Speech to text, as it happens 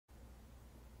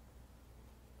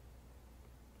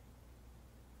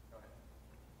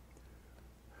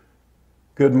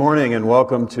Good morning and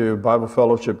welcome to Bible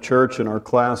Fellowship Church and our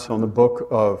class on the book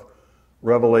of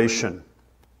Revelation.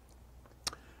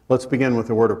 Let's begin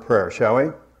with a word of prayer, shall we?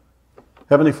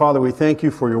 Heavenly Father, we thank you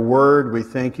for your word. We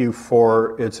thank you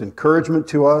for its encouragement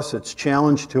to us, its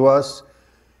challenge to us,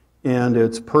 and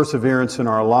its perseverance in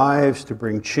our lives to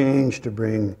bring change, to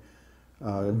bring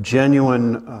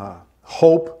genuine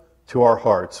hope to our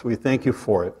hearts. We thank you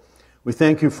for it. We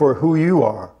thank you for who you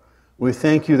are. We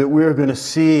thank you that we are going to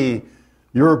see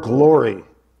your glory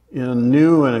in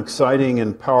new and exciting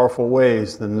and powerful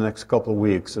ways in the next couple of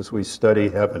weeks as we study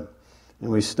heaven and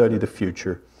we study the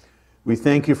future. We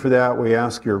thank you for that. We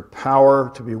ask your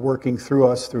power to be working through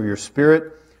us through your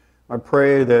Spirit. I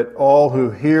pray that all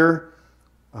who hear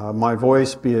my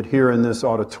voice, be it here in this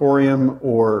auditorium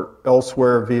or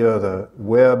elsewhere via the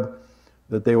web,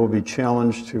 that they will be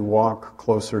challenged to walk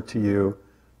closer to you,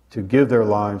 to give their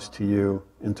lives to you,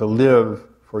 and to live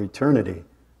for eternity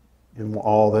in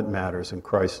all that matters. In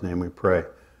Christ's name we pray.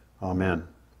 Amen.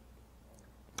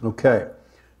 Okay.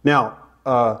 Now,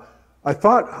 I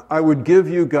thought I would give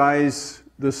you guys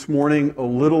this morning a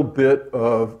little bit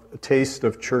of a taste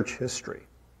of church history.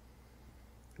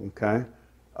 Okay?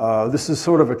 This is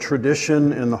sort of a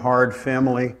tradition in the Hard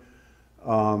family.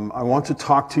 I want to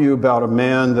talk to you about a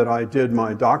man that I did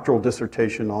my doctoral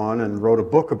dissertation on and wrote a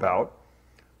book about.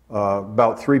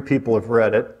 About 3 people have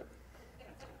read it.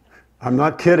 I'm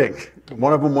not kidding.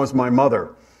 One of them was my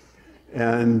mother.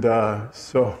 And my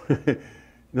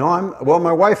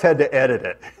wife had to edit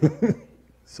it.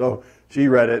 So she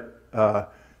read it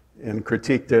and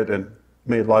critiqued it and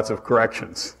made lots of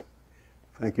corrections.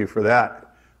 Thank you for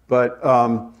that. But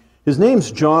his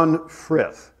name's John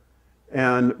Frith.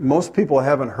 And most people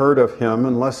haven't heard of him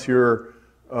unless you're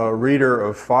a reader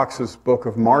of Fox's Book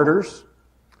of Martyrs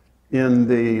in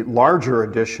the larger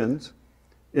editions.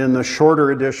 In the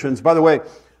shorter editions, by the way,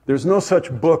 there's no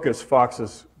such book as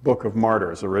Fox's Book of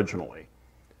Martyrs originally.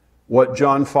 What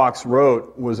John Fox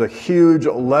wrote was a huge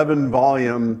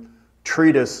 11-volume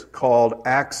treatise called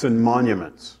Acts and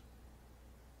Monuments.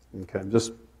 Okay,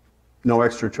 just no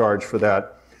extra charge for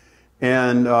that.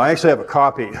 And I actually have a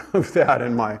copy of that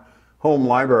in my home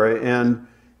library. And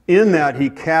in that, he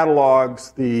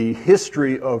catalogs the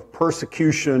history of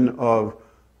persecution of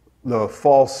the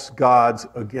false gods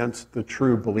against the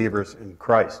true believers in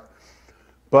Christ.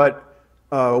 But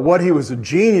what he was a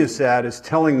genius at is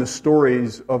telling the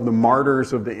stories of the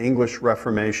martyrs of the English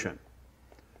Reformation.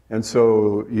 And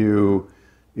so you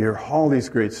hear all these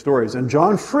great stories. And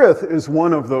John Frith is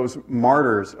one of those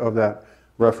martyrs of that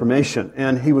Reformation.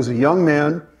 And he was a young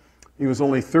man. He was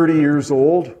only 30 years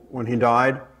old when he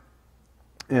died.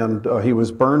 And he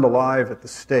was burned alive at the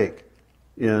stake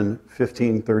in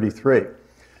 1533.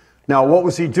 Now, what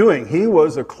was he doing? He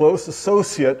was a close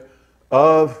associate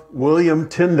of William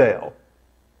Tyndale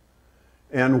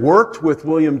and worked with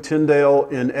William Tyndale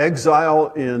in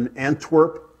exile in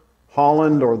Antwerp,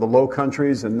 Holland, or the Low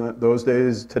Countries. In those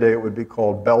days, today it would be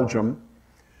called Belgium.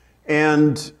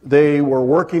 And they were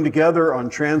working together on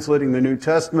translating the New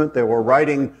Testament. They were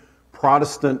writing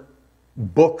Protestant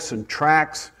books and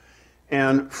tracts.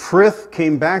 And Frith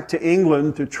came back to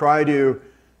England to try to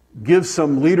give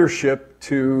some leadership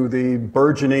to the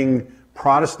burgeoning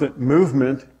Protestant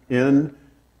movement in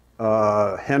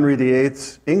Henry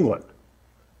VIII's England.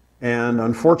 And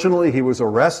unfortunately, he was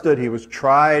arrested. He was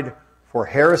tried for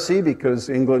heresy because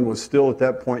England was still at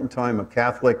that point in time a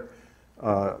Catholic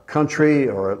country,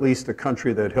 or at least a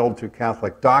country that held to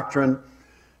Catholic doctrine.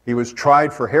 He was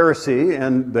tried for heresy,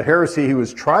 and the heresy he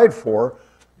was tried for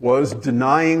was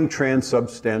denying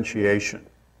transubstantiation.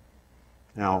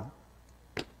 Now,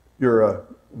 you're a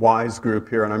wise group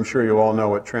here, and I'm sure you all know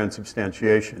what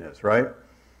transubstantiation is, right?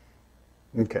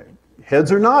 Okay.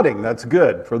 Heads are nodding. That's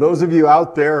good. For those of you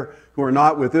out there who are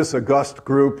not with this august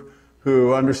group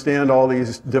who understand all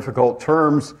these difficult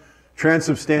terms,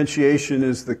 transubstantiation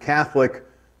is the Catholic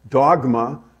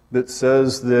dogma that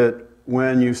says that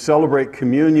when you celebrate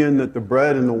communion, that the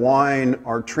bread and the wine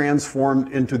are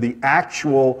transformed into the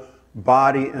actual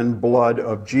body and blood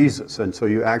of Jesus. And so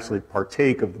you actually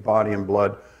partake of the body and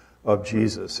blood of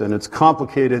Jesus. And it's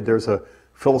complicated. There's a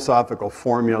philosophical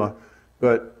formula,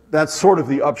 but that's sort of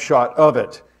the upshot of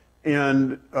it.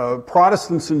 And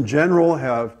Protestants in general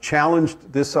have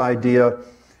challenged this idea.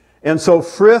 And so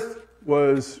Frith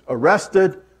was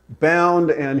arrested,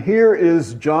 bound, and here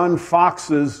is John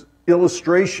Fox's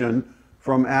illustration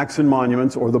from Acts and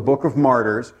Monuments, or the Book of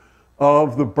Martyrs,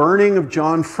 of the burning of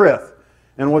John Frith.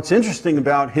 And what's interesting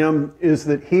about him is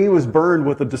that he was burned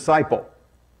with a disciple.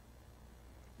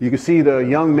 You can see the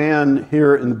young man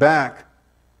here in the back.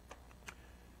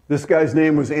 This guy's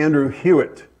name was Andrew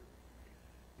Hewitt.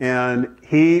 and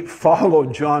he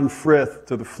followed John Frith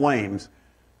to the flames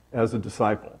as a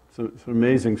disciple. So it's an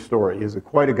amazing story. He's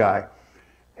quite a guy.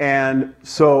 And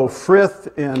so Frith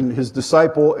and his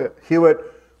disciple Hewitt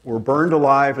were burned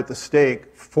alive at the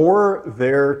stake for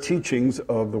their teachings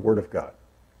of the Word of God.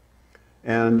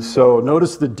 And so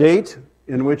notice the date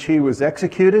in which he was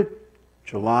executed,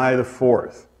 July the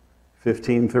 4th,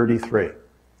 1533.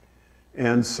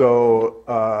 And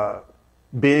so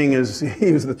being as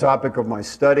he was the topic of my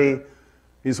study,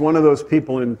 he's one of those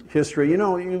people in history. You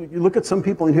know, you look at some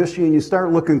people in history and you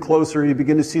start looking closer, you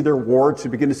begin to see their warts,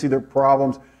 you begin to see their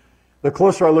problems. The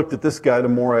closer I looked at this guy, the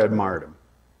more I admired him.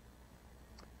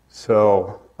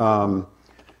 So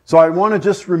I want to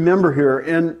just remember here,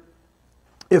 and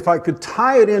if I could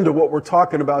tie it into what we're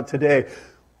talking about today,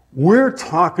 we're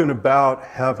talking about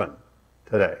heaven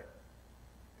today.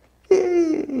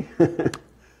 Yay.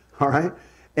 All right?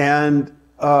 And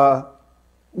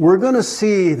we're going to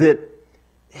see that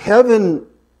heaven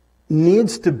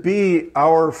needs to be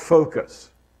our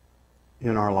focus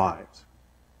in our lives.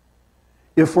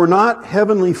 If we're not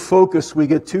heavenly focused, we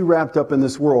get too wrapped up in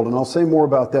this world. And I'll say more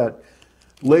about that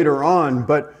later on.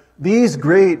 But these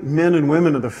great men and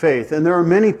women of the faith, and there are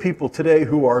many people today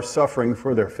who are suffering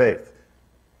for their faith,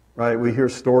 right? We hear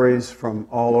stories from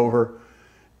all over.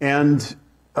 And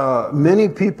many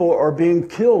people are being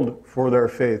killed for their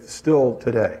faith still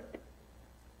today.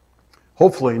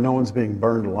 Hopefully no one's being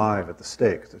burned alive at the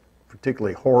stake. It's a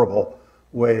particularly horrible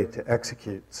way to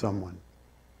execute someone.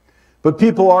 But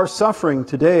people are suffering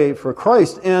today for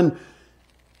Christ. And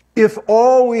if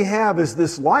all we have is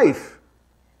this life,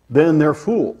 then they're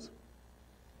fools.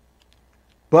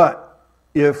 But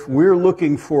if we're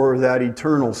looking for that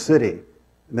eternal city,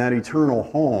 that eternal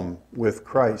home with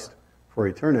Christ for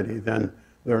eternity, then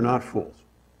they're not fools.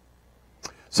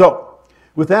 So,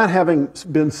 with that having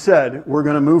been said, we're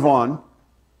going to move on.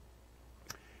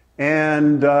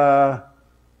 And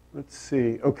let's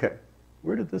see. Okay,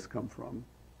 where did this come from?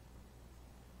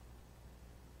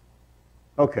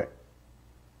 Okay.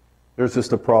 There's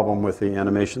just a problem with the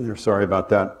animation there. Sorry about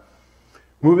that.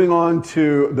 Moving on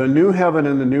to the new heaven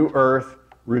and the new earth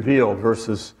revealed,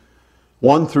 verses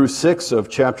 1 through 6 of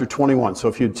chapter 21. So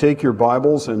if you'd take your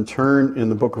Bibles and turn in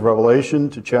the book of Revelation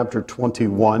to chapter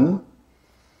 21.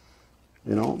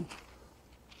 You know,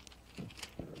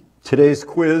 today's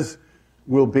quiz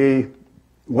will be,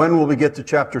 when will we get to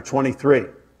chapter 23?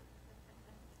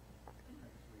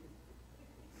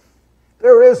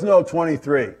 There is no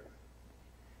 23.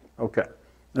 Okay.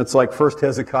 That's like 1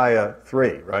 Hezekiah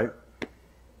 3, right?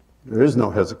 There is no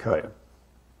Hezekiah.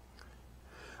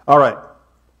 All right.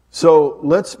 So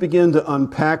let's begin to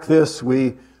unpack this.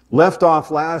 We left off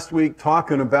last week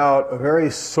talking about a very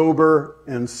sober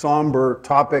and somber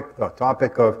topic, the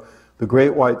topic of the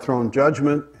great white throne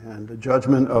judgment and the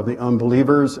judgment of the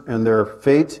unbelievers and their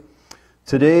fate.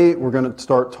 Today we're going to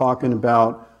start talking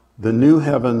about the new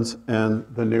heavens and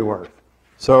the new earth.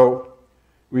 So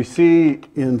we see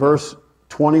in verse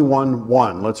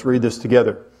 21:1, let's read this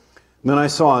together. Then I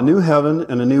saw a new heaven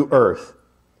and a new earth.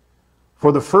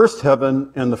 For the first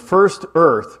heaven and the first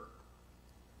earth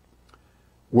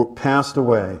were passed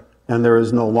away, and there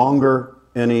is no longer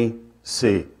any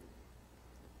sea.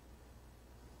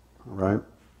 All right.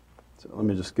 So let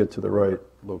me just get to the right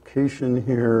location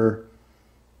here.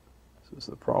 This is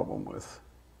the problem with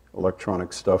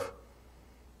electronic stuff.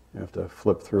 You have to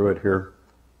flip through it here.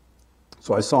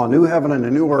 So I saw a new heaven and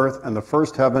a new earth, and the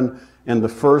first heaven and the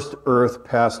first earth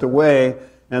passed away,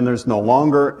 and there's no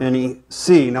longer any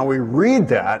sea. Now we read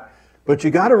that, but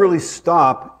you got to really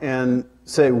stop and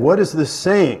say, what is this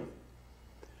saying?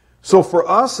 So for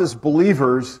us as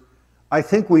believers, I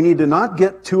think we need to not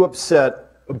get too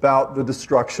upset about the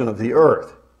destruction of the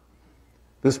earth.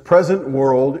 This present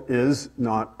world is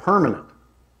not permanent.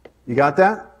 You got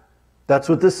that? That's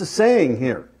what this is saying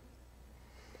here.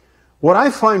 What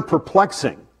I find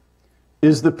perplexing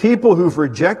is the people who've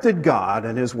rejected God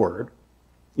and His Word.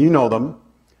 You know them.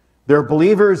 They're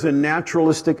believers in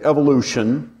naturalistic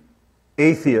evolution,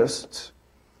 atheists,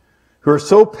 who are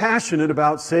so passionate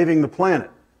about saving the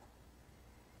planet.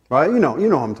 Right? You know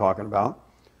what I'm talking about.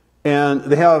 And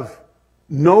they have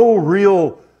no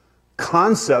real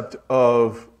concept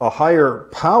of a higher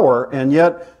power, and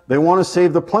yet they want to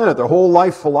save the planet. Their whole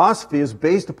life philosophy is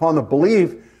based upon the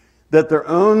belief that their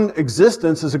own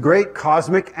existence is a great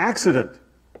cosmic accident.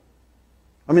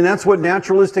 I mean, that's what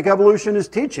naturalistic evolution is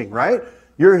teaching, right?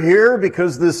 You're here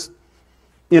because this,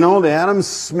 the atoms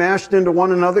smashed into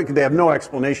one another. They have no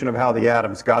explanation of how the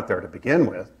atoms got there to begin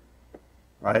with,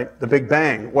 right? The Big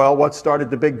Bang. Well, what started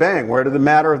the Big Bang? Where did the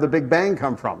matter of the Big Bang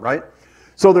come from, right?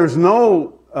 So there's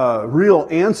no real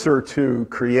answer to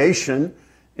creation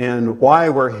and why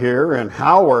we're here and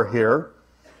how we're here.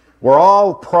 We're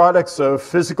all products of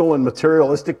physical and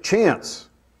materialistic chance.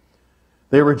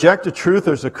 They reject the truth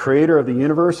there's a creator of the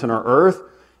universe and our earth,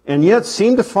 and yet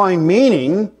seem to find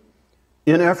meaning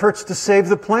in efforts to save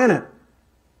the planet.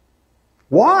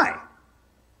 Why?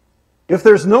 If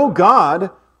there's no God,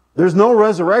 there's no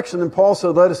resurrection, and Paul said,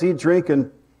 let us eat, drink,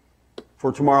 and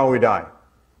for tomorrow we die.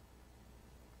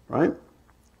 Right?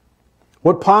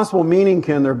 What possible meaning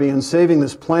can there be in saving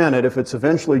this planet if it's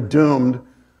eventually doomed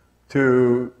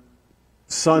to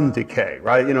sun decay,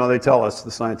 right? You know, they tell us,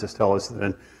 the scientists tell us that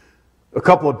in a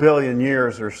couple of billion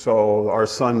years or so, our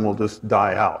sun will just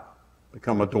die out,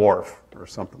 become a dwarf or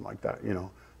something like that, you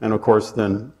know. And of course,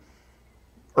 then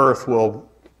Earth will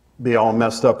be all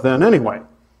messed up then anyway.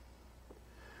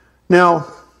 Now,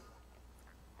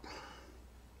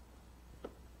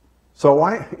 so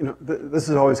why, you know, this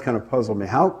has always kind of puzzled me,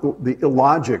 how the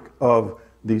illogic of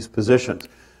these positions.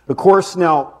 Of course,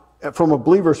 now, from a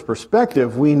believer's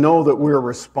perspective, we know that we're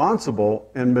responsible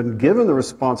and been given the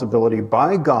responsibility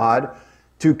by God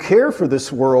to care for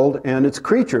this world and its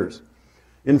creatures.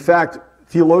 In fact,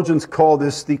 theologians call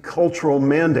this the cultural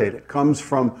mandate. It comes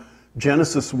from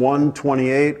Genesis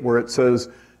 1:28, where it says,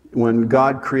 when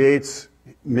God creates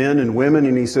men and women,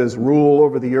 and he says, rule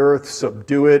over the earth,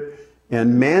 subdue it,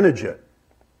 and manage it.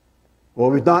 Well,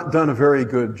 we've not done a very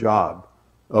good job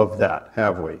of that,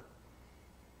 have we?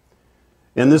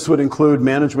 And this would include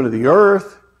management of the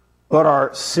earth, but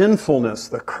our sinfulness,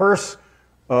 the curse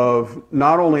of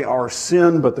not only our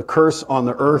sin, but the curse on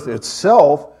the earth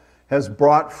itself has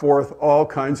brought forth all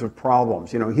kinds of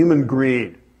problems. You know, human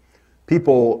greed.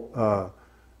 People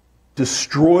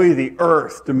destroy the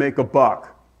earth to make a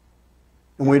buck,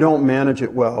 and we don't manage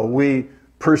it well. We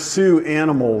pursue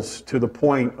animals to the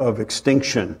point of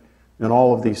extinction and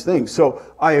all of these things. So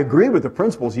I agree with the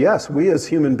principles. Yes, we as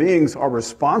human beings are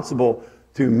responsible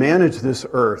to manage this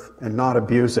earth and not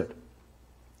abuse it.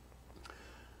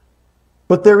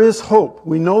 But there is hope.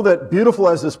 We know that beautiful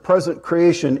as this present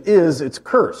creation is, it's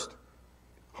cursed.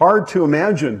 Hard to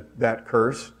imagine that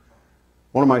curse.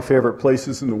 One of my favorite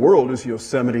places in the world is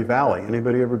Yosemite Valley.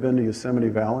 Anybody ever been to Yosemite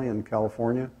Valley in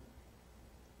California?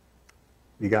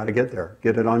 You got to get there.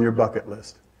 Get it on your bucket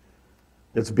list.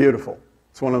 It's beautiful.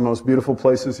 It's one of the most beautiful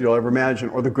places you'll ever imagine.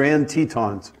 Or the Grand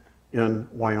Tetons in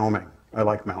Wyoming. I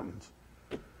like mountains.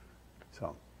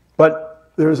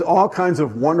 But there's all kinds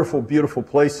of wonderful, beautiful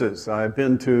places. I've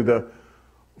been to the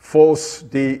Foz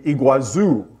de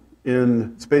Iguazu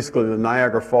it's basically the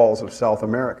Niagara Falls of South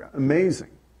America. Amazing.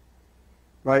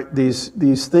 Right?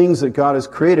 These things that God has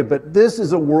created. But this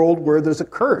is a world where there's a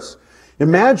curse.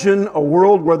 Imagine a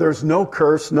world where there's no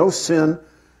curse, no sin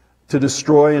to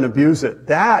destroy and abuse it.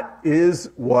 That is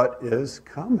what is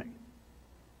coming.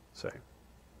 See?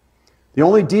 The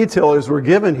only detail as we're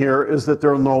given here is that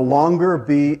there will no longer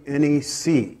be any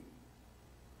sea.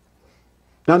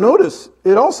 Now notice,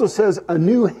 it also says a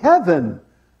new heaven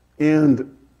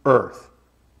and earth.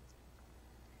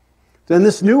 Then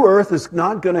this new earth is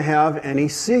not going to have any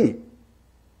sea.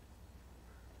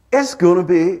 It's going to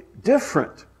be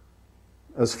different.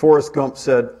 As Forrest Gump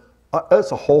said,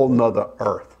 it's a whole nother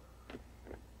earth.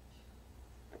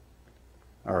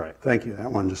 All right, thank you.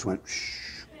 That one just went shh.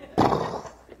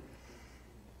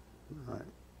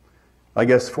 I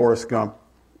guess Forrest Gump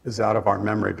is out of our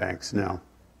memory banks now.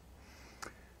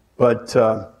 But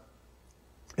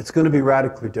it's going to be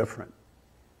radically different.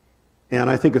 And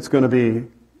I think it's going to be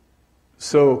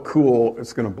so cool,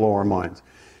 it's going to blow our minds.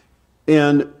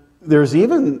 And there's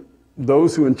even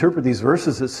those who interpret these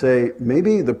verses that say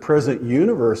maybe the present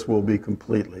universe will be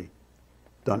completely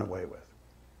done away with.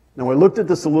 Now, we looked at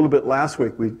this a little bit last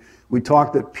week. We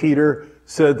talked that Peter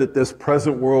said that this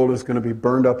present world is going to be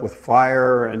burned up with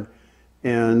fire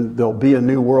and there'll be a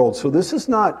new world. So this is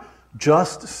not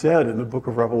just said in the book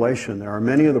of Revelation. There are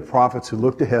many of the prophets who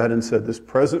looked ahead and said this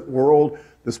present world,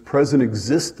 this present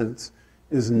existence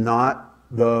is not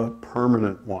the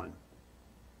permanent one.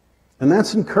 And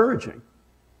that's encouraging.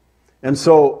 And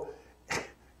so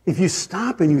if you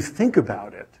stop and you think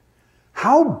about it,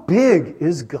 how big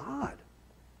is God?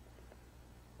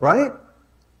 Right?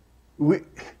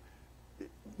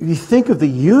 You think of the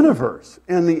universe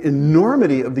and the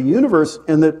enormity of the universe,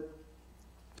 and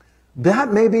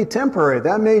that may be temporary.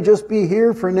 That may just be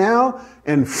here for now,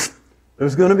 and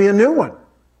there's going to be a new one.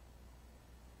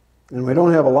 And we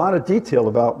don't have a lot of detail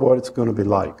about what it's going to be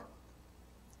like.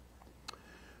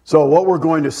 So what we're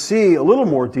going to see a little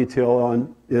more detail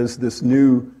on is this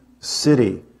new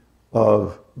city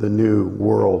of the new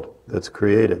world that's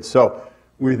created. So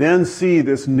we then see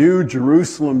this new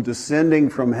Jerusalem descending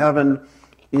from heaven,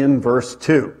 in verse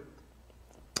 2.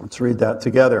 Let's read that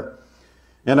together.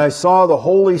 And I saw the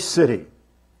holy city,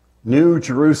 New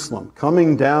Jerusalem,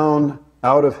 coming down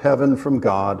out of heaven from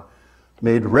God,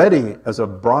 made ready as a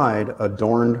bride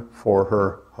adorned for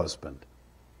her husband.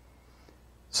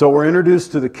 So we're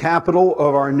introduced to the capital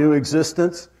of our new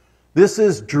existence. This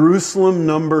is Jerusalem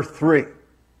number 3.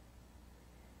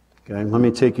 Okay, let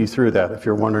me take you through that if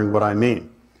you're wondering what I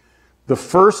mean. The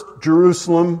first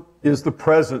Jerusalem is the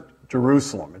present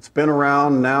Jerusalem. It's been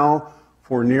around now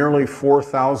for nearly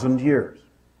 4,000 years.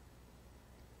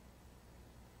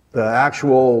 The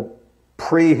actual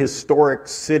prehistoric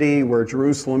city where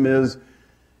Jerusalem is,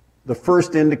 the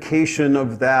first indication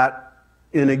of that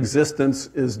in existence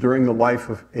is during the life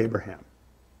of Abraham.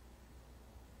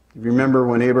 If you remember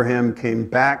when Abraham came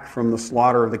back from the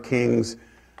slaughter of the kings,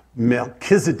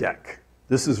 Melchizedek,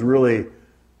 this is really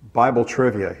Bible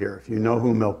trivia here, if you know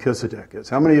who Melchizedek is.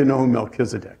 How many of you know who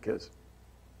Melchizedek is?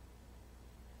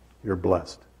 You're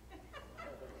blessed.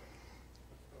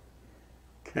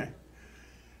 Okay.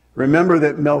 Remember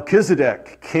that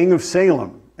Melchizedek, king of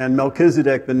Salem, and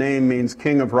Melchizedek, the name means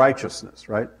king of righteousness,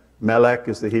 right? Melech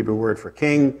is the Hebrew word for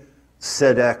king.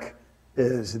 Sedek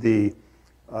is the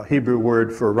Hebrew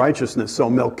word for righteousness. So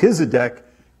Melchizedek,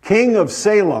 king of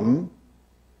Salem,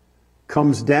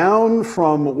 comes down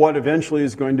from what eventually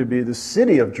is going to be the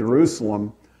city of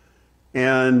Jerusalem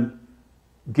and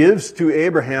gives to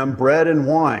Abraham bread and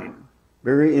wine.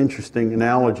 Very interesting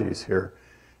analogies here.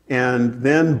 And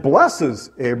then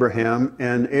blesses Abraham,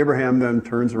 and Abraham then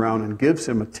turns around and gives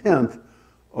him a tenth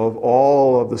of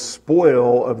all of the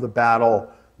spoil of the battle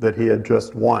that he had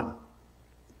just won.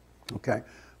 Okay.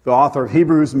 The author of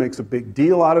Hebrews makes a big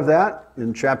deal out of that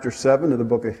in chapter 7 of the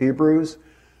book of Hebrews.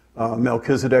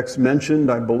 Melchizedek's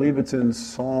mentioned, I believe it's in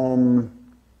Psalm,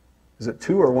 is it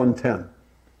 2 or 110?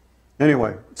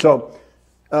 Anyway, so,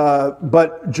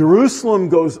 but Jerusalem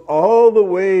goes all the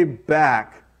way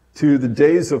back to the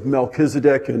days of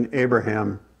Melchizedek and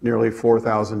Abraham nearly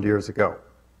 4,000 years ago.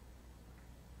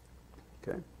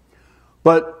 Okay.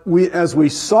 But as we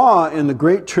saw in the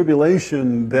Great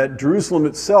Tribulation, that Jerusalem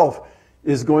itself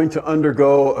is going to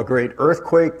undergo a great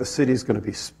earthquake. The city is going to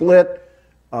be split.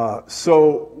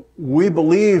 So we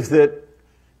believe that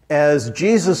as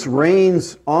Jesus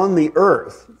reigns on the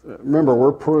earth, remember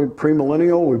we're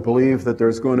premillennial, we believe that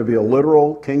there's going to be a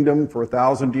literal kingdom for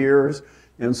 1,000 years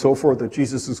and so forth, that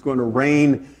Jesus is going to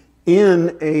reign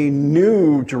in a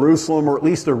new Jerusalem, or at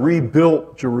least a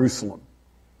rebuilt Jerusalem.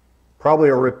 Probably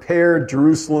a repaired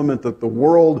Jerusalem, and that the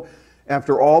world,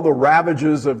 after all the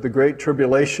ravages of the Great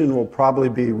Tribulation, will probably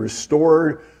be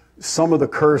restored. Some of the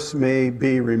curse may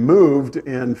be removed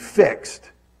and fixed.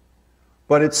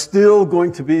 But it's still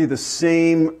going to be the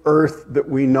same earth that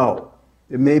we know.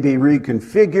 It may be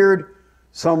reconfigured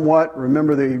somewhat.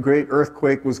 Remember, the great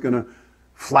earthquake was going to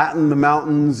flatten the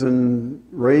mountains and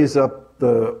raise up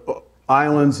the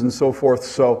islands and so forth.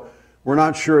 So we're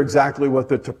not sure exactly what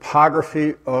the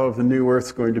topography of the new earth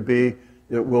is going to be.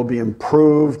 It will be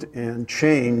improved and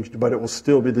changed, but it will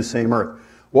still be the same earth.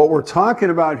 What we're talking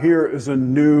about here is a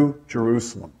new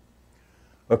Jerusalem,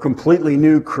 a completely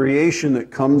new creation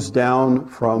that comes down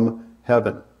from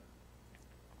heaven.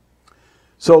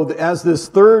 So as this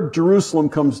third Jerusalem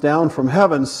comes down from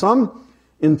heaven, some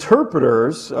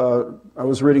interpreters, I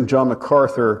was reading John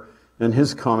MacArthur and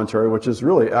his commentary, which is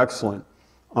really excellent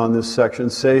on this section,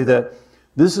 say that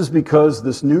this is because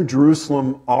this new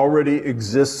Jerusalem already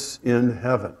exists in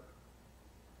heaven.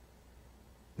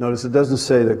 Notice it doesn't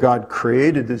say that God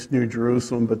created this new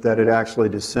Jerusalem, but that it actually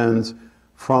descends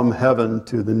from heaven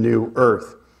to the new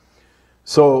earth.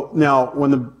 So now,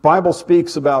 when the Bible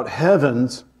speaks about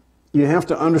heavens, you have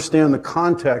to understand the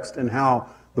context and how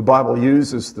the Bible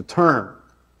uses the term.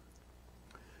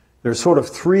 There's sort of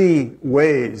three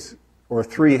ways, or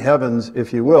three heavens,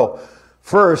 if you will.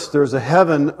 First, there's a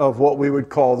heaven of what we would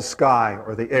call the sky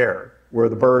or the air, where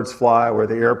the birds fly, where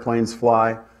the airplanes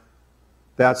fly.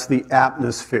 That's the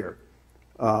atmosphere.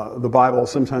 The Bible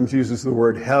sometimes uses the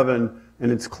word heaven,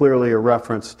 and it's clearly a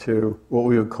reference to what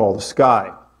we would call the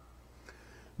sky.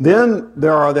 Then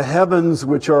there are the heavens,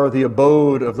 which are the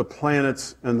abode of the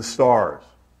planets and the stars.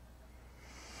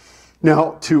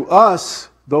 Now, to us,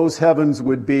 those heavens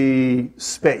would be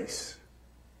space.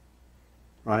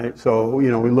 Right? So,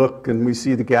 we look and we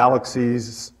see the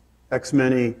galaxies X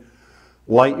many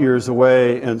light years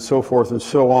away and so forth and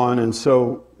so on. And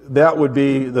so that would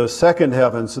be the second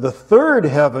heavens. The third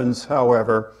heavens,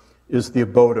 however, is the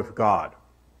abode of God.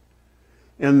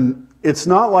 And it's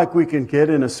not like we can get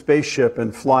in a spaceship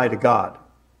and fly to God,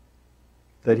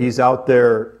 that He's out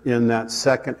there in that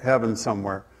second heaven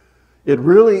somewhere. It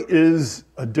really is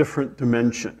a different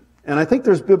dimension. And I think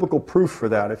there's biblical proof for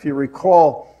that. If you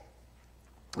recall,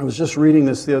 I was just reading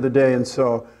this the other day, and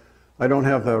so I don't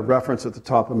have the reference at the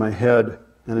top of my head,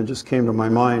 and it just came to my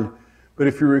mind. But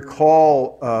if you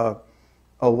recall,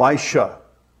 Elisha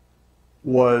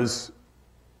was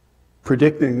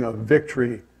predicting a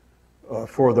victory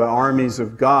for the armies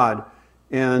of God,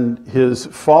 and his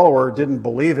follower didn't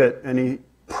believe it, and he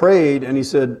prayed, and he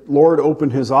said, Lord, open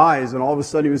his eyes, and all of a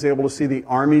sudden he was able to see the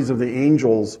armies of the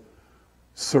angels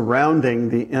surrounding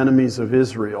the enemies of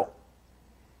Israel.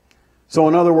 So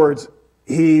in other words,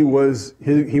 he was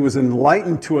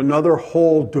enlightened to another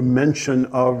whole dimension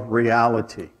of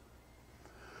reality.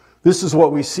 This is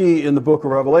what we see in the book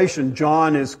of Revelation.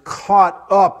 John is caught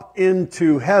up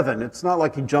into heaven. It's not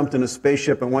like he jumped in a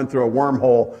spaceship and went through a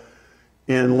wormhole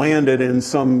and landed in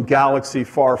some galaxy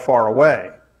far, far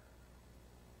away.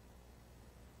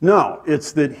 No,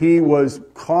 it's that he was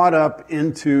caught up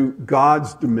into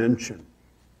God's dimension,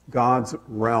 God's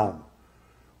realm,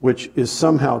 which is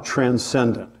somehow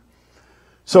transcendent.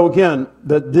 So again,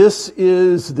 that this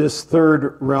is this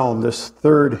third realm, this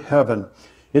third heaven.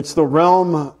 It's the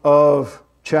realm of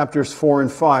chapters 4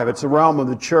 and 5. It's the realm of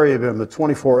the cherubim, the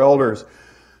 24 elders,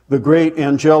 the great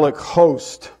angelic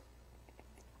host,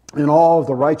 and all of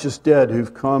the righteous dead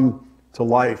who've come to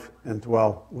life and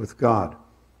dwell with God.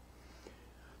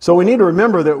 So we need to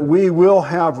remember that we will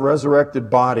have resurrected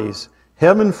bodies.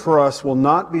 Heaven for us will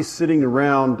not be sitting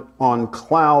around on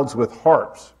clouds with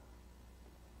harps.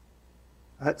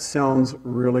 That sounds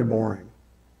really boring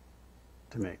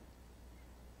to me.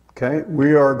 Okay?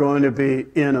 We are going to be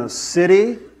in a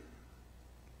city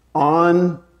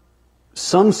on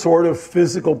some sort of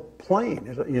physical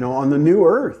plane, on the new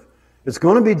earth. It's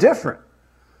going to be different.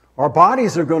 Our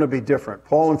bodies are going to be different.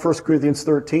 Paul in 1 Corinthians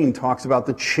 13 talks about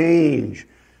the change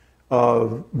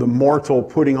of the mortal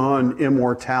putting on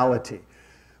immortality.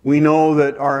 We know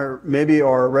that maybe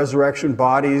our resurrection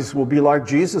bodies will be like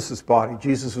Jesus' body.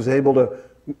 Jesus was able to,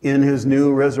 in his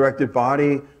new resurrected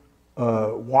body,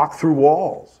 walk through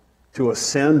walls, to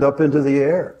ascend up into the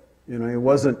air.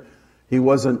 He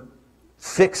wasn't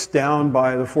fixed down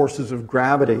by the forces of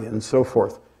gravity and so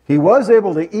forth. He was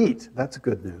able to eat. That's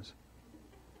good news.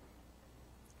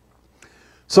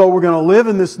 So we're going to live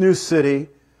in this new city,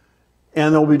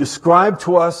 and they'll be described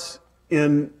to us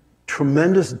in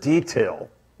tremendous detail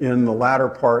in the latter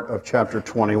part of chapter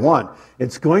 21.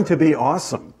 It's going to be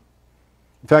awesome.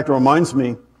 In fact, it reminds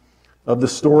me of the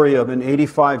story of an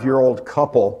 85-year-old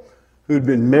couple who'd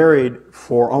been married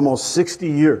for almost 60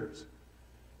 years.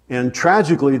 And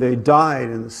tragically, they died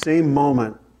in the same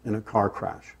moment in a car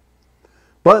crash.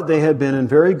 But they had been in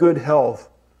very good health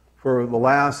for the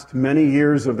last many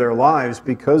years of their lives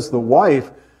because the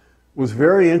wife was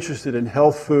very interested in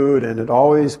health food and had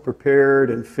always prepared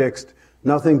and fixed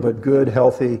nothing but good,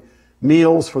 healthy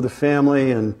meals for the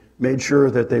family and made sure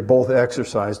that they both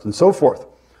exercised and so forth.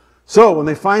 So when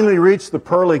they finally reached the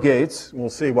pearly gates, we'll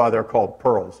see why they're called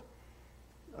pearls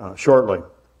shortly,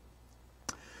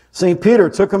 St. Peter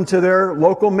took them to their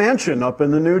local mansion up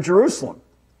in the New Jerusalem.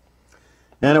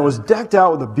 And it was decked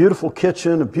out with a beautiful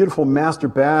kitchen, a beautiful master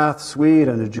bath suite,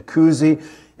 and a jacuzzi.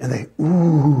 And they,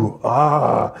 ooh,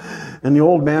 ah. And the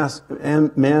old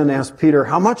man asked Peter,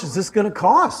 how much is this going to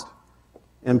cost?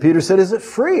 And Peter said, is it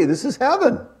free? This is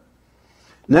heaven.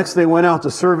 Next, they went out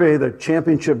to survey the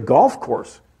championship golf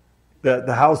course that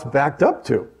the house backed up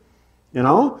to,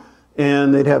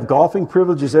 And they'd have golfing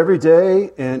privileges every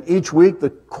day, and each week the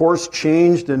course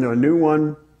changed into a new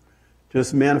one,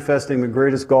 just manifesting the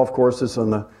greatest golf courses on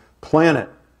the planet.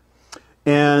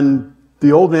 And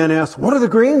the old man asked, what are the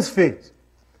greens fees?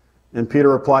 And Peter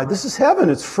replied, this is heaven,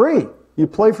 it's free. You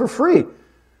play for free.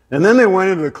 And then they went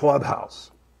into the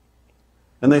clubhouse,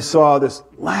 and they saw this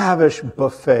lavish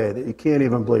buffet that you can't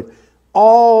even believe.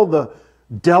 All the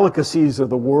delicacies of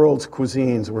the world's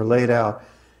cuisines were laid out.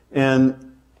 And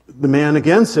the man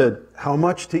again said, how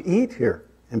much to eat here?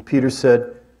 And Peter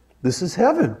said, this is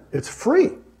heaven. It's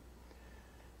free.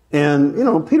 And,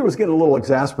 Peter was getting a little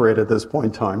exasperated at this point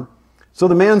in time. So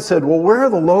the man said, well, where are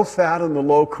the low fat and the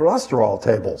low cholesterol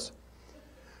tables?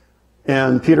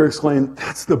 And Peter exclaimed,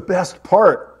 that's the best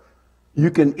part. You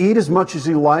can eat as much as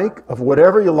you like of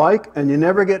whatever you like, and you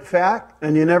never get fat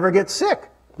and you never get sick.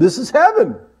 This is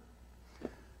heaven.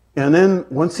 And then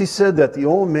once he said that, the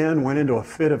old man went into a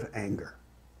fit of anger.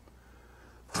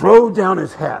 Threw down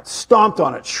his hat, stomped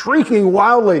on it, shrieking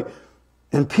wildly.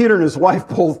 And Peter and his wife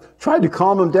both tried to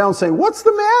calm him down, saying, what's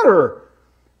the matter?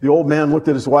 The old man looked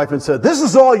at his wife and said, this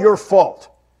is all your fault.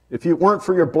 If it weren't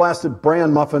for your blasted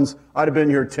bran muffins, I'd have been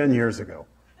here 10 years ago.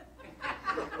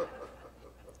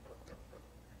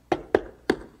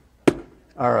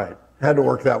 All right, had to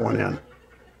work that one in.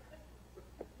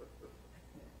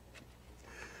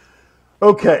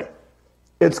 Okay,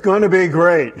 it's going to be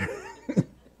great.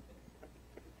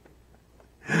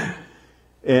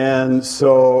 And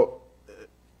so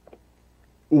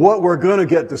what we're going to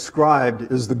get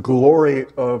described is the glory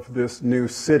of this new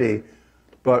city,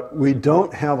 but we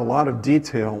don't have a lot of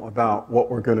detail about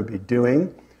what we're going to be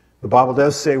doing. The Bible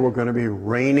does say we're going to be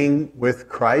reigning with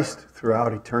Christ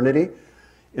throughout eternity,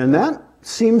 and that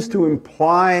seems to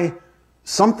imply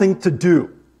something to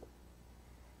do.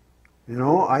 You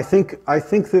know, I think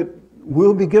that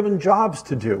we'll be given jobs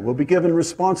to do. We'll be given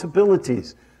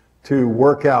responsibilities to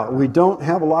work out. We don't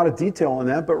have a lot of detail on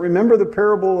that, but remember the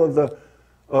parable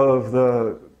of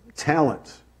the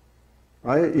talents,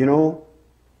 right? You know,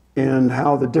 and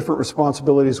how the different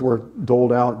responsibilities were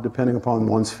doled out depending upon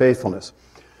one's faithfulness.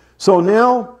 So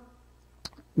now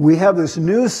we have this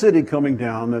new city coming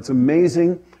down that's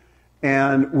amazing,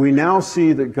 and we now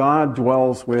see that God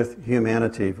dwells with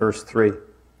humanity. Verse 3.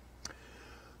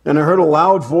 And I heard a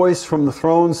loud voice from the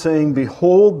throne saying,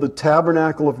 "Behold, the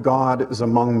tabernacle of God is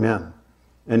among men,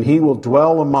 and he will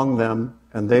dwell among them,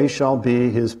 and they shall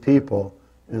be his people,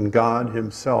 and God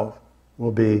himself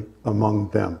will be among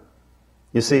them."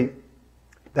 You see,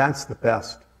 that's the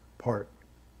best part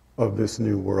of this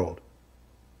new world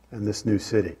and this new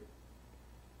city,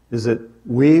 is that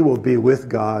we will be with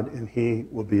God and he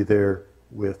will be there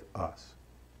with us.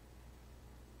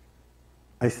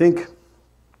 I think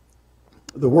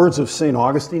the words of St.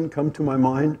 Augustine come to my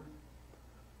mind.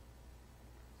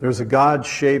 There's a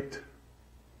God-shaped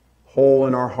hole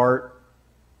in our heart,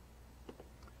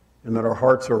 and that our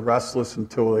hearts are restless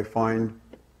until they find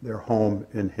their home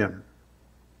in him.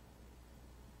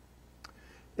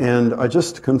 And I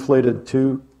just conflated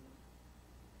two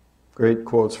great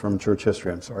quotes from church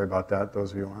history. I'm sorry about that.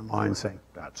 Those of you online saying,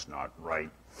 that's not right.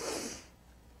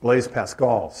 Blaise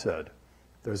Pascal said,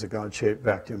 there's a God-shaped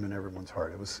vacuum in everyone's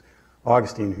heart. It was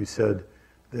Augustine who said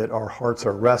that our hearts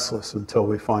are restless until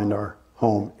we find our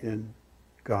home in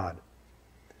God.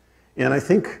 And I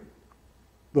think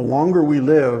the longer we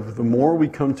live, the more we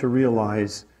come to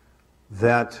realize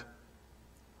that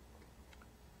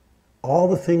all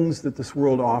the things that this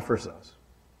world offers us,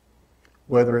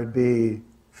 whether it be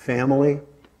family,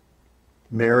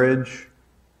 marriage,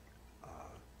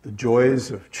 the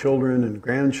joys of children and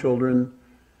grandchildren,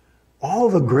 all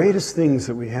the greatest things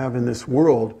that we have in this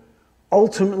world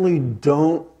ultimately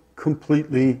don't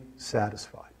completely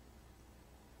satisfy.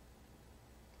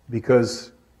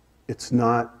 Because it's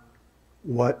not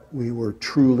what we were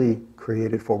truly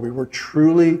created for. We were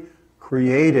truly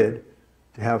created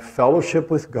to have fellowship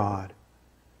with God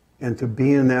and to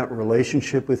be in that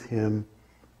relationship with him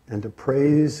and to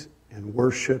praise and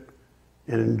worship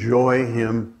and enjoy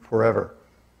him forever.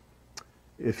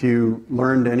 If you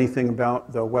learned anything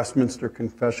about the Westminster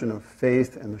Confession of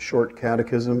Faith and the Short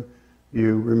Catechism,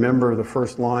 you remember the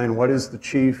first line, what is the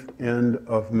chief end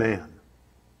of man?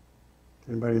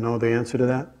 Anybody know the answer to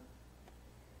that?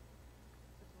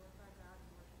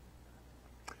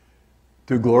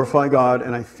 To glorify God,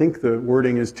 and I think the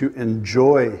wording is to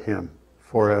enjoy him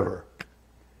forever.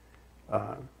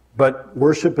 But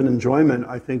worship and enjoyment,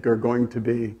 I think, are going to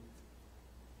be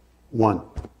one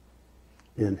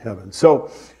in heaven. So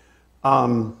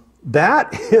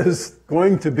that is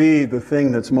going to be the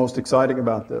thing that's most exciting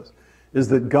about this, is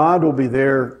that God will be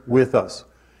there with us.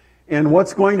 And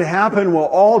what's going to happen? Well,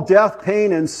 all death,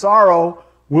 pain, and sorrow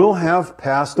will have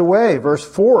passed away. Verse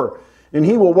 4, and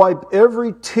he will wipe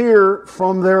every tear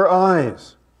from their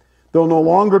eyes. There'll no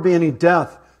longer be any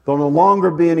death. There'll no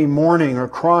longer be any mourning or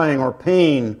crying or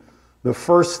pain. The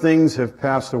first things have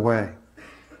passed away.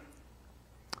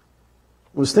 I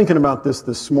was thinking about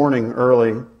this morning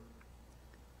early,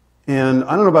 and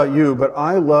I don't know about you, but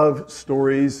I love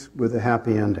stories with a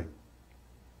happy ending.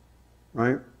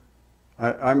 Right?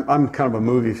 I'm kind of a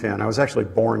movie fan. I was actually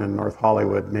born in North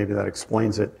Hollywood. Maybe that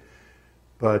explains it.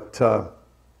 But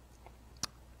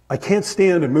I can't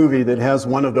stand a movie that has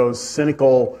one of those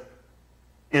cynical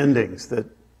endings that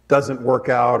doesn't work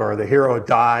out, or the hero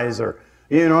dies, or,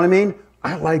 you know what I mean?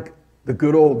 I like the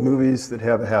good old movies that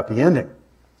have a happy ending.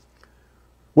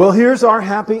 Well, here's our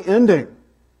happy ending.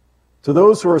 To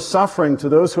those who are suffering, to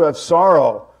those who have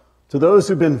sorrow, to those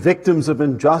who've been victims of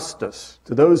injustice,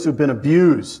 to those who've been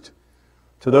abused,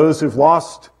 to those who've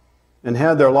lost and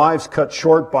had their lives cut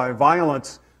short by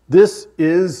violence, this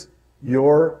is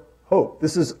your hope.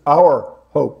 This is our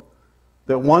hope.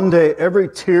 That one day every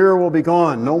tear will be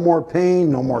gone. No more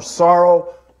pain, no more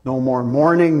sorrow, no more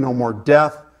mourning, no more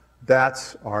death.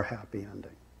 That's our happy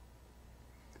ending.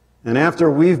 And after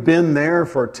we've been there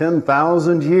for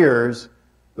 10,000 years,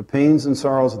 the pains and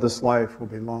sorrows of this life will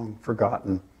be long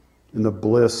forgotten in the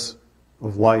bliss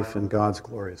of life in God's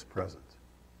glorious presence.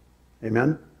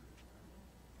 Amen?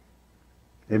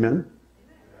 Amen?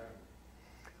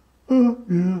 Oh,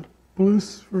 yeah,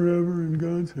 bliss forever in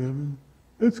God's heaven.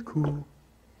 It's cool.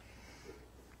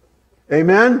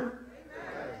 Amen? Amen?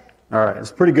 All right,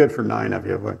 it's pretty good for 9 of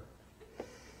you. But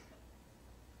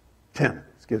 10,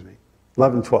 excuse me.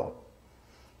 11, 12.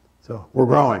 So we're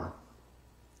growing.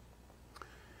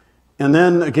 And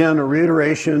then again, a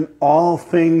reiteration, all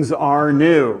things are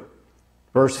new.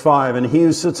 Verse 5, and he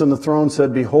who sits on the throne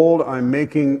said, behold, I'm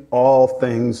making all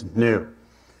things new.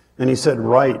 And he said,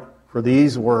 write, for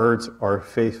these words are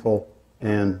faithful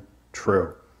and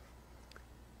true.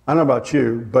 I don't know about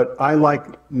you, but I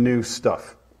like new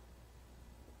stuff.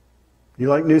 You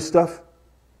like new stuff?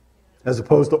 As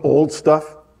opposed to old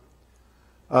stuff?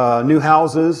 New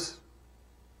houses.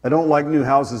 I don't like new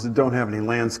houses that don't have any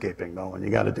landscaping, though, and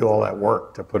you got to do all that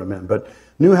work to put them in. But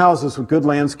new houses with good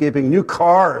landscaping, new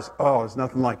cars. Oh, it's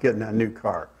nothing like getting that new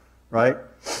car, right?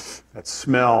 That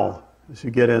smell as you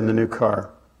get in the new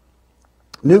car.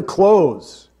 New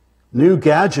clothes, new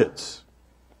gadgets.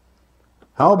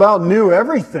 How about new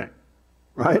everything,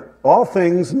 right? All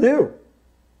things new.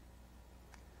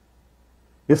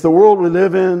 If the world we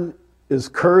live in is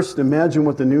cursed, imagine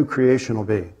what the new creation will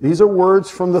be. These are words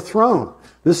from the throne.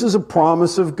 This is a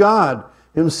promise of God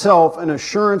himself, an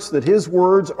assurance that his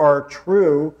words are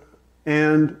true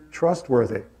and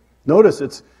trustworthy. Notice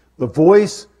it's the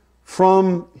voice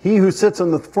from he who sits on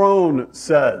the throne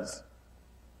says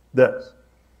this.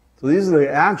 So these are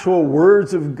the actual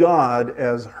words of God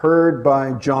as heard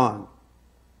by John.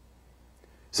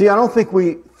 See, I don't think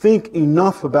we think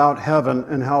enough about heaven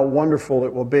and how wonderful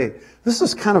it will be. This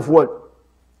is kind of what,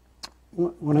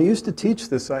 when I used to teach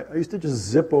this, I used to just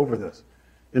zip over this.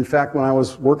 In fact, when I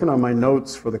was working on my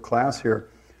notes for the class here,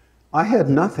 I had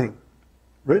nothing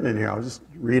written in here. I would just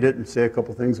read it and say a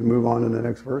couple things and move on to the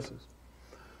next verses.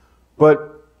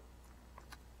 But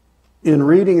in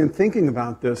reading and thinking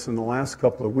about this in the last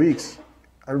couple of weeks,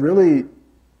 I really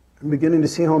am beginning to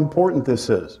see how important this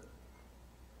is.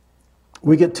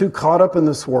 We get too caught up in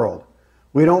this world.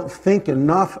 We don't think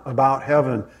enough about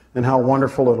heaven and how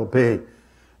wonderful it'll be.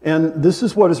 And this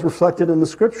is what is reflected in the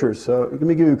Scriptures. So let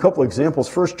me give you a couple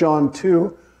examples. 1 John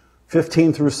 2,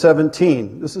 15 through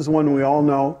 17. This is one we all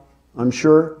know, I'm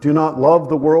sure. Do not love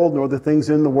the world nor the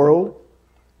things in the world.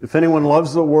 If anyone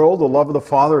loves the world, the love of the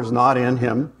Father is not in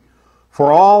him.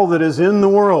 For all that is in the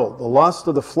world, the lust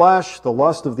of the flesh, the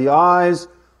lust of the eyes,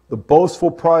 the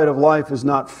boastful pride of life is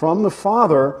not from the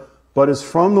Father, but is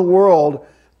from the world,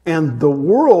 and the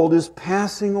world is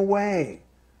passing away,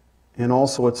 and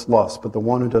also its lust. But the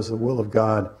one who does the will of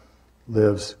God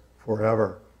lives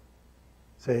forever.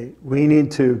 Say, we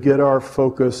need to get our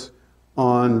focus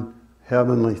on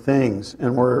heavenly things,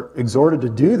 and we're exhorted to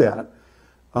do that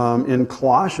in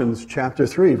Colossians chapter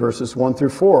 3, verses 1 through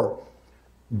 4.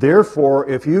 Therefore,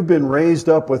 if you've been raised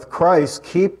up with Christ,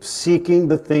 keep seeking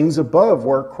the things above,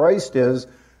 where Christ is,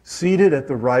 seated at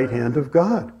the right hand of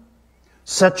God.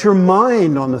 Set your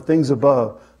mind on the things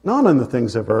above, not on the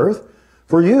things of earth.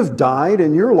 For you've died,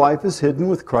 and your life is hidden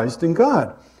with Christ in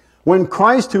God. When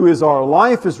Christ, who is our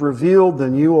life, is revealed,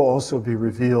 then you will also be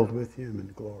revealed with him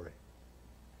in glory.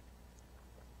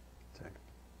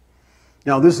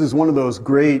 Now, this is one of those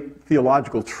great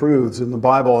theological truths in the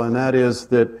Bible, and that is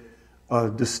that a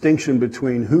distinction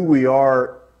between who we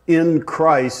are in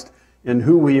Christ and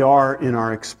who we are in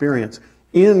our experience.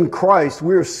 In Christ,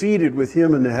 we're seated with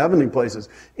him in the heavenly places.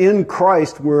 In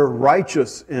Christ, we're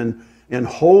righteous and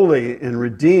holy and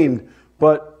redeemed.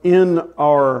 But in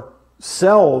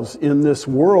ourselves, in this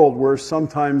world, we're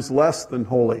sometimes less than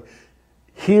holy.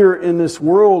 Here in this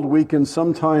world, we can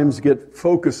sometimes get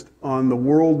focused on the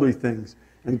worldly things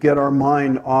and get our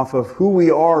mind off of who we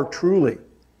are truly.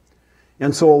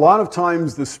 And so a lot of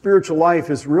times the spiritual life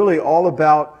is really all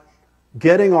about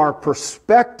getting our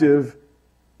perspective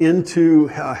into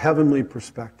a heavenly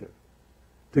perspective,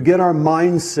 to get our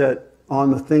mindset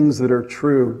on the things that are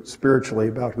true spiritually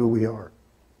about who we are.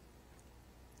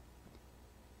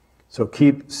 So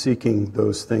keep seeking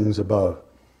those things above.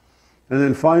 And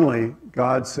then finally,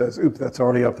 God says, oops, that's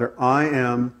already up there, I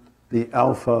am the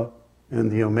Alpha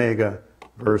and the Omega,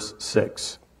 verse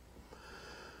 6.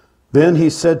 Then he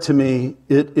said to me,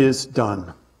 it is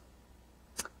done.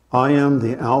 I am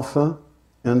the Alpha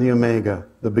and the Omega,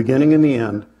 the beginning and the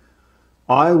end.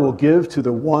 I will give to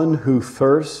the one who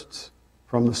thirsts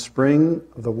from the spring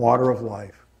of the water of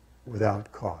life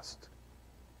without cost.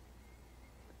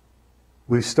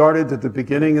 We started at the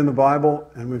beginning in the Bible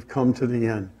and we've come to the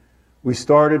end. We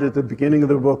started at the beginning of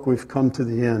the book, we've come to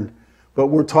the end. But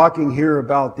we're talking here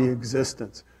about the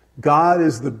existence. God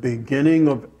is the beginning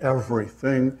of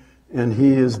everything, and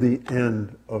He is the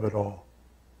end of it all.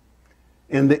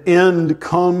 And the end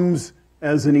comes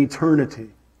as an eternity,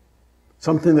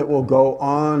 something that will go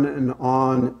on and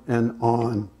on and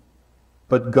on.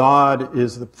 But God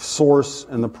is the source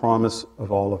and the promise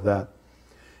of all of that.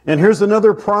 And here's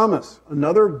another promise,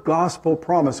 another gospel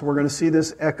promise. We're going to see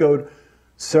this echoed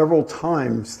several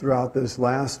times throughout this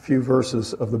last few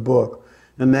verses of the book.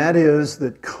 And that is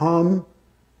that come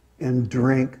and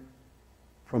drink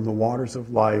from the waters of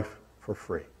life for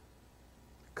free.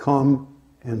 Come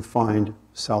and find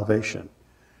salvation.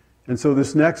 And so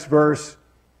this next verse,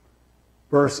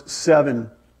 verse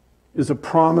 7, is a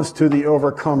promise to the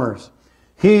overcomers.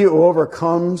 He who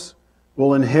overcomes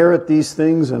will inherit these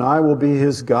things, and I will be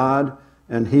his God,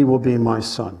 and he will be my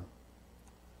son.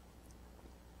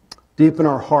 Deep in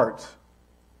our hearts,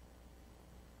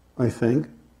 I think,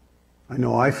 I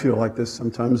know I feel like this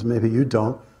sometimes, maybe you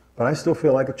don't, but I still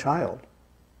feel like a child.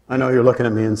 I know you're looking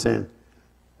at me and saying,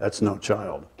 that's no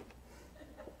child.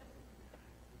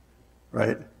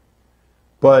 Right?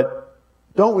 But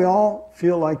don't we all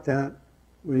feel like that?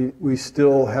 We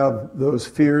still have those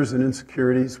fears and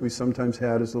insecurities we sometimes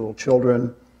had as little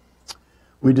children.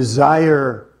 We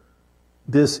desire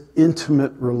this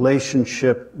intimate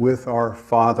relationship with our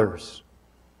fathers.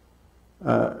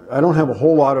 I don't have a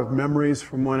whole lot of memories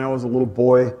from when I was a little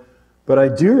boy, but I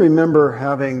do remember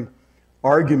having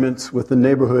arguments with the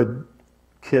neighborhood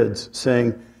kids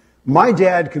saying, my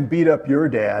dad can beat up your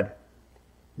dad.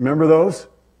 Remember those?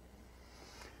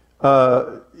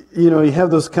 You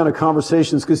have those kind of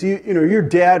conversations because your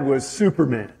dad was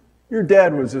Superman. Your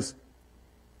dad was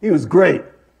he was great,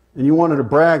 and you wanted to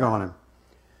brag on him.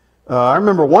 I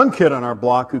remember one kid on our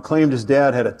block who claimed his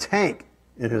dad had a tank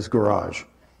in his garage.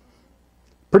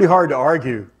 Pretty hard to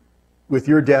argue with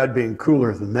your dad being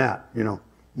cooler than that.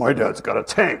 My dad's got a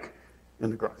tank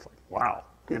in the garage. Like, wow,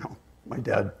 my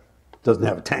dad doesn't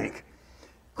have a tank.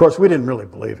 Of course, we didn't really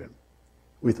believe him.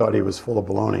 We thought he was full of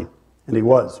baloney, and he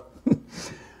was.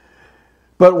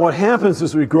 But what happens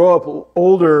as we grow up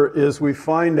older is we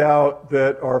find out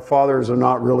that our fathers are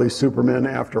not really Supermen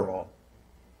after all.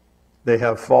 They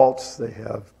have faults, they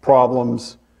have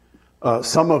problems.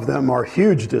 Some of them are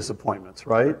huge disappointments,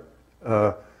 right?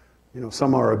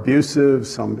 Some are abusive,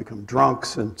 some become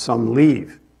drunks, and some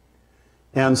leave.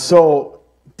 And so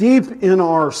deep in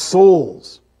our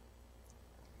souls,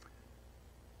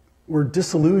 we're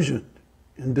disillusioned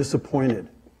and disappointed.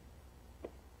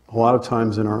 A lot of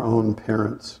times in our own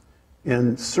parents,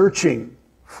 and searching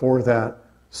for that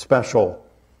special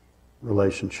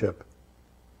relationship.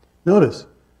 Notice,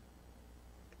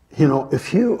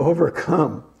 if you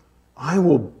overcome, I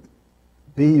will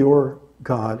be your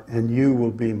God and you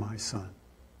will be my son.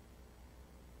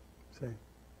 See?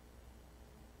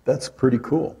 That's pretty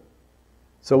cool.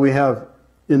 So we have,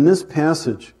 in this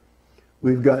passage,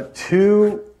 we've got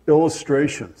two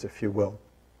illustrations, if you will,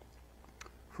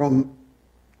 from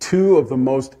two of the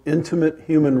most intimate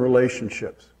human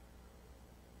relationships.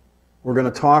 We're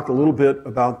going to talk a little bit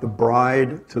about the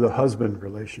bride to the husband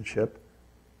relationship.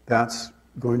 That's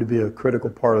going to be a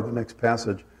critical part of the next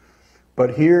passage.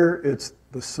 But here it's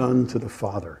the son to the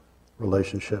father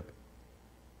relationship.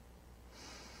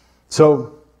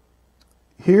 So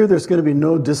here there's going to be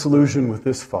no disillusion with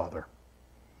this father.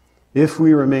 If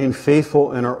we remain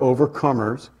faithful and are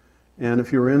overcomers, and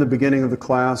if you were in the beginning of the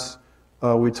class,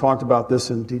 we talked about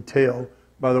this in detail.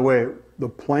 By the way, the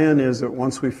plan is that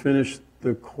once we finish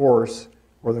the course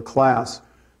or the class,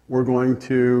 we're going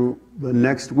to, the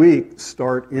next week,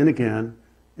 start in again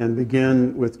and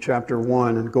begin with chapter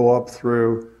 1 and go up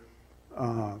through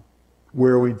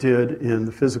where we did in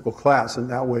the physical class. And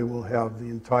that way we'll have the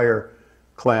entire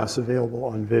class available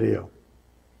on video.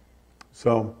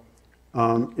 So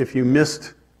if you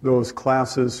missed those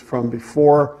classes from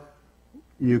before,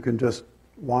 you can just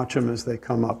watch them as they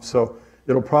come up. So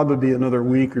it'll probably be another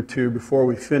week or two before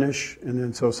we finish, and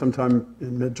then so sometime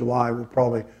in mid-July we'll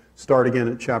probably start again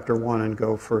at chapter 1 and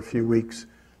go for a few weeks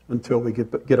until we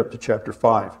get up to chapter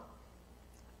 5.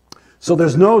 So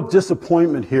there's no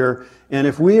disappointment here, and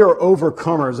if we are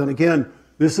overcomers, and again,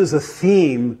 this is a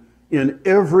theme in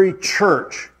every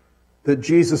church that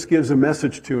Jesus gives a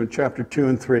message to in chapter 2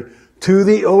 and 3. To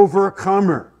the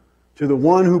overcomer, to the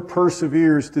one who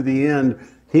perseveres to the end,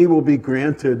 he will be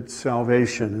granted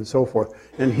salvation, and so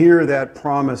forth. And here that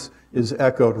promise is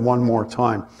echoed one more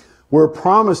time. We're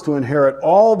promised to inherit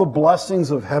all the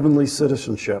blessings of heavenly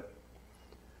citizenship.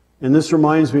 And this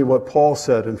reminds me of what Paul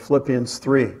said in Philippians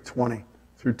 3:20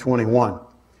 through 21.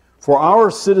 For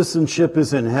our citizenship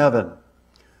is in heaven,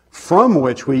 from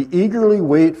which we eagerly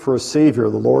wait for a Savior,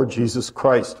 the Lord Jesus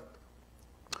Christ,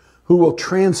 who will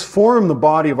transform the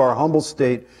body of our humble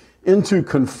state into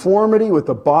conformity with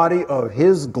the body of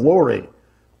his glory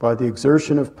by the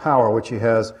exertion of power which he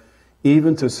has,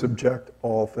 even to subject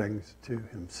all things to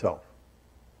himself.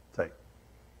 Say,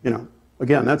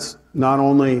 again, that's not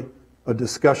only a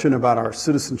discussion about our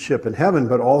citizenship in heaven,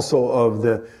 but also of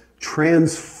the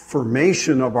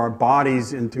transformation of our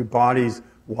bodies into bodies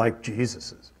like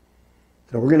Jesus's.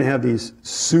 So we're going to have these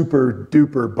super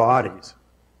duper bodies,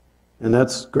 and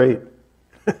that's great.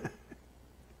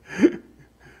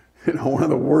 One of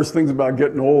the worst things about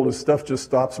getting old is stuff just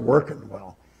stops working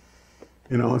well.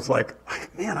 It's like,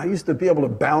 man, I used to be able to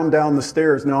bound down the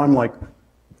stairs. Now I'm like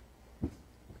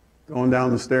going down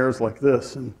the stairs like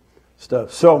this and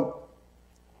stuff. So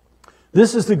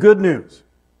this is the good news.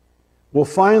 We'll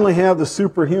finally have the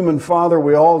superhuman Father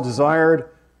we all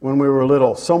desired when we were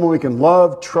little. Someone we can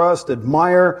love, trust,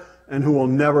 admire, and who will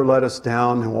never let us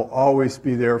down and will always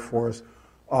be there for us,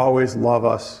 always love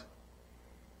us.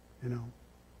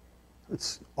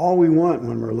 It's all we want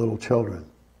when we're little children.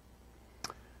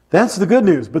 That's the good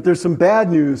news, but there's some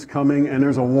bad news coming, and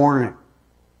there's a warning.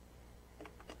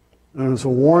 And there's a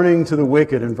warning to the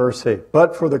wicked in verse 8.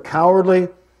 But for the cowardly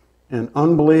and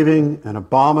unbelieving and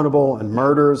abominable and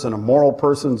murderers and immoral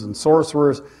persons and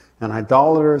sorcerers and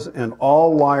idolaters and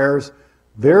all liars,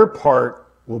 their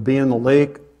part will be in the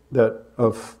lake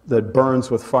that burns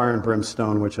with fire and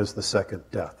brimstone, which is the second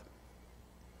death.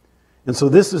 And so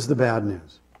this is the bad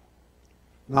news.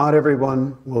 Not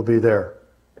everyone will be there.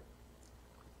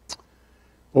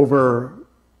 Over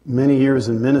many years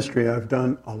in ministry, I've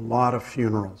done a lot of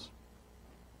funerals.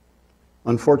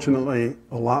 Unfortunately,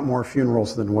 a lot more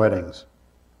funerals than weddings.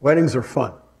 Weddings are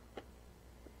fun.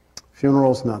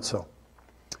 Funerals, not so.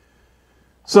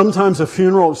 Sometimes a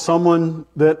funeral of someone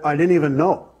that I didn't even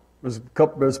know.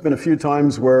 There's been a few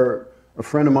times where a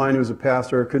friend of mine who's a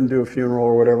pastor couldn't do a funeral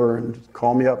or whatever and just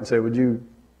call me up and say, would you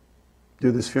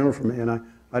do this funeral for me? And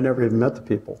I never even met the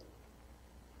people.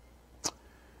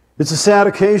 It's a sad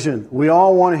occasion. We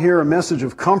all want to hear a message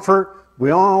of comfort.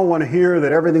 We all want to hear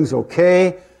that everything's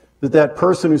okay, that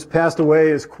person who's passed away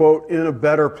is, quote, in a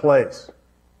better place.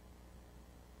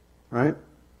 Right?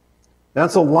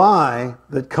 That's a lie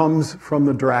that comes from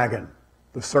the dragon,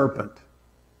 the serpent,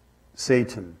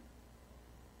 Satan.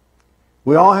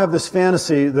 We all have this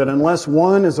fantasy that unless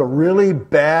one is a really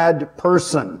bad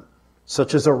person,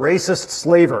 such as a racist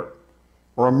slaver,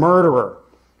 or a murderer,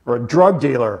 or a drug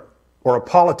dealer, or a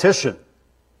politician.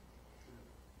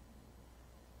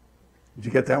 Did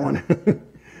you get that one?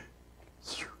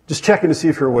 Just checking to see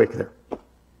if you're awake there.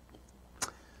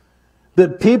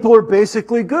 That people are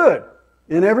basically good,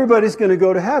 and everybody's going to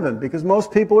go to heaven because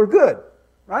most people are good,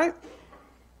 right?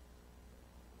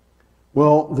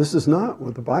 Well, this is not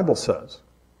what the Bible says.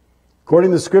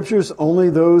 According to the Scriptures, only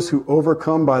those who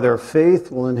overcome by their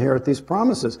faith will inherit these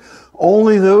promises.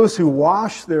 Only those who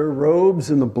wash their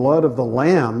robes in the blood of the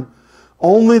Lamb,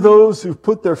 only those who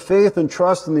put their faith and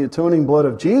trust in the atoning blood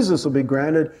of Jesus will be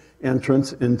granted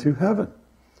entrance into heaven.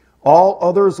 All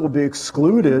others will be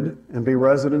excluded and be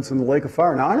residents in the lake of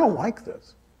fire. Now, I don't like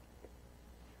this.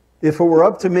 If it were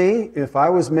up to me, if I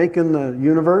was making the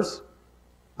universe,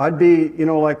 I'd be,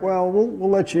 like, well, we'll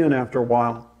let you in after a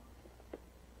while.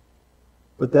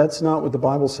 But that's not what the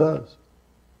Bible says.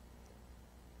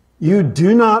 You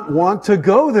do not want to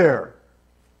go there.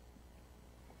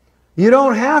 You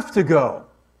don't have to go.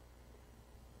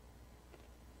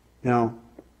 Now,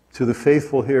 to the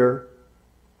faithful here,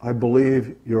 I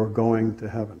believe you're going to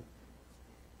heaven.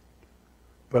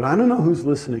 But I don't know who's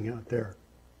listening out there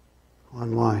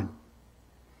online.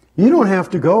 You don't have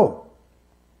to go.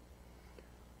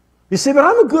 You say, but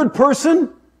I'm a good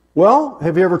person. Well,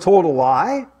 have you ever told a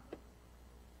lie?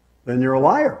 Then you're a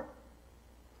liar.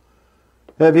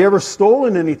 Have you ever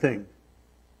stolen anything?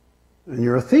 Then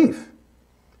you're a thief.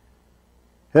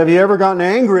 Have you ever gotten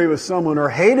angry with someone or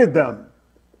hated them?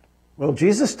 Well,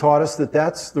 Jesus taught us that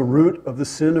that's the root of the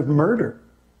sin of murder.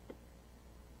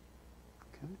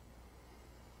 Okay?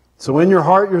 So in your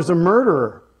heart, you're a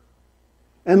murderer.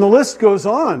 And the list goes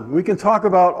on. We can talk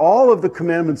about all of the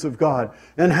commandments of God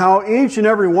and how each and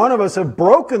every one of us have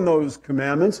broken those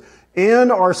commandments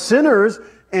and are sinners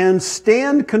and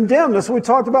stand condemned. That's what we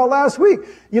talked about last week.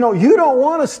 You don't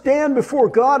want to stand before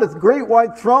God at the great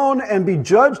white throne and be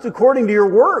judged according to your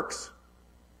works,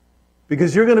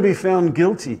 because you're going to be found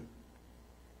guilty.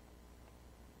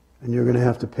 And you're going to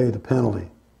have to pay the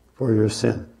penalty for your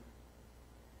sin.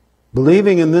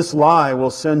 Believing in this lie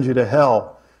will send you to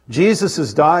hell. Jesus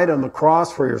has died on the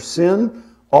cross for your sin.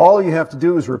 All you have to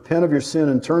do is repent of your sin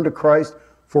and turn to Christ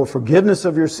for forgiveness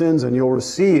of your sins, and you'll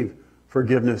receive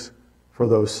forgiveness for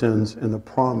those sins and the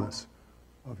promise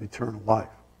of eternal life.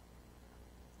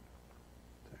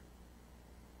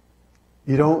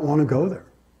 you don't want to go there.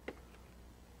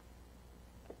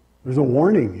 There's a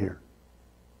warning here.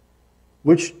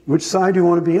 Which side do you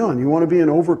want to be on? You want to be an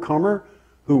overcomer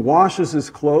who washes his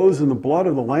clothes in the blood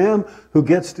of the Lamb, who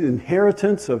gets the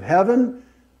inheritance of heaven,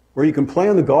 where you can play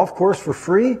on the golf course for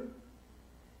free? I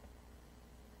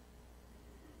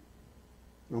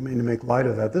don't mean to make light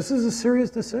of that. This is a serious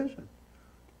decision.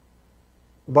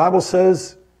 The Bible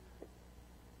says,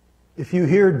 if you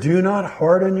hear, do not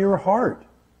harden your heart.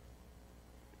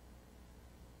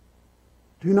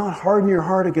 Do not harden your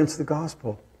heart against the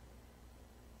gospel.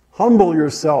 Humble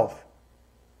yourself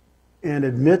and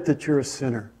admit that you're a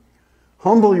sinner.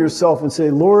 Humble yourself and say,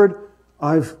 Lord,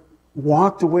 I've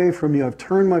walked away from you. I've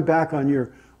turned my back on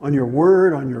your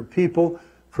word, on your people.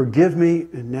 Forgive me,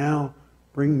 and now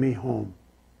bring me home.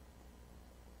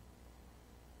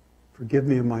 Forgive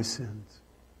me of my sins.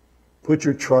 Put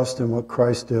your trust in what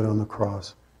Christ did on the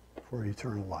cross for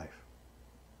eternal life.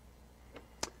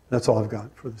 That's all I've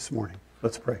got for this morning.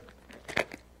 Let's pray.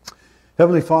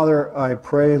 Heavenly Father, I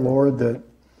pray, Lord, that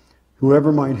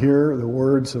whoever might hear the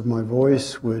words of my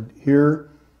voice would hear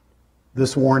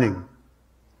this warning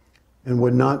and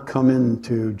would not come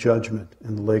into judgment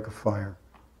in the lake of fire.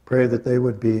 Pray that they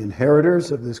would be inheritors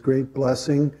of this great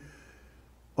blessing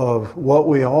of what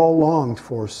we all longed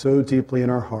for so deeply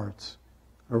in our hearts,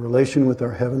 a relation with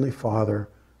our Heavenly Father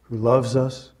who loves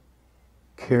us,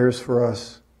 cares for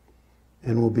us,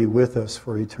 and will be with us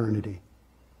for eternity.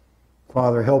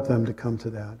 Father, help them to come to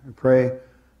that. I pray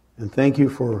and thank you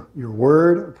for your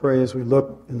word. I pray as we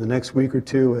look in the next week or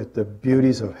two at the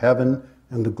beauties of heaven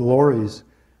and the glories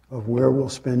of where we'll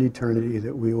spend eternity,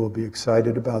 that we will be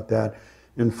excited about that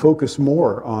and focus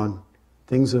more on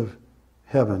things of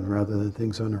heaven rather than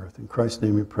things on earth. In Christ's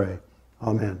name we pray.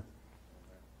 Amen.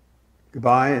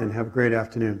 Goodbye and have a great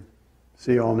afternoon.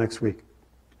 See you all next week.